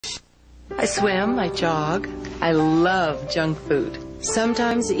I swim, I jog. I love junk food.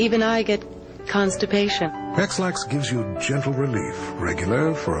 Sometimes even I get constipation. X-Lax gives you gentle relief,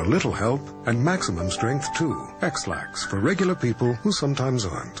 regular for a little help, and maximum strength too. X-Lax for regular people who sometimes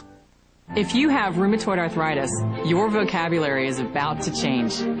aren't. If you have rheumatoid arthritis, your vocabulary is about to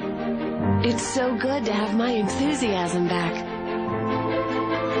change. It's so good to have my enthusiasm back.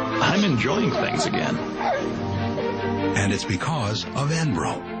 I'm enjoying things again. And it's because of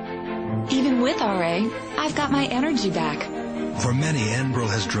enbrel. Even with RA, I've got my energy back. For many, enbrel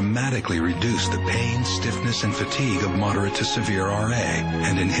has dramatically reduced the pain, stiffness, and fatigue of moderate to severe RA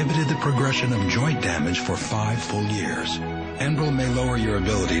and inhibited the progression of joint damage for 5 full years. Enbrel may lower your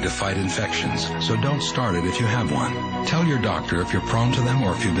ability to fight infections, so don't start it if you have one. Tell your doctor if you're prone to them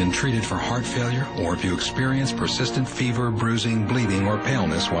or if you've been treated for heart failure or if you experience persistent fever, bruising, bleeding, or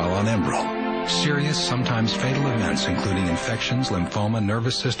paleness while on enbrel. Serious, sometimes fatal events including infections, lymphoma,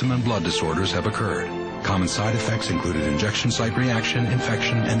 nervous system, and blood disorders have occurred. Common side effects included injection site reaction,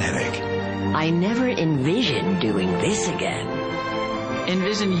 infection, and headache. I never envisioned doing this again.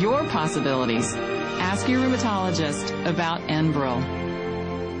 Envision your possibilities. Ask your rheumatologist about enbrel.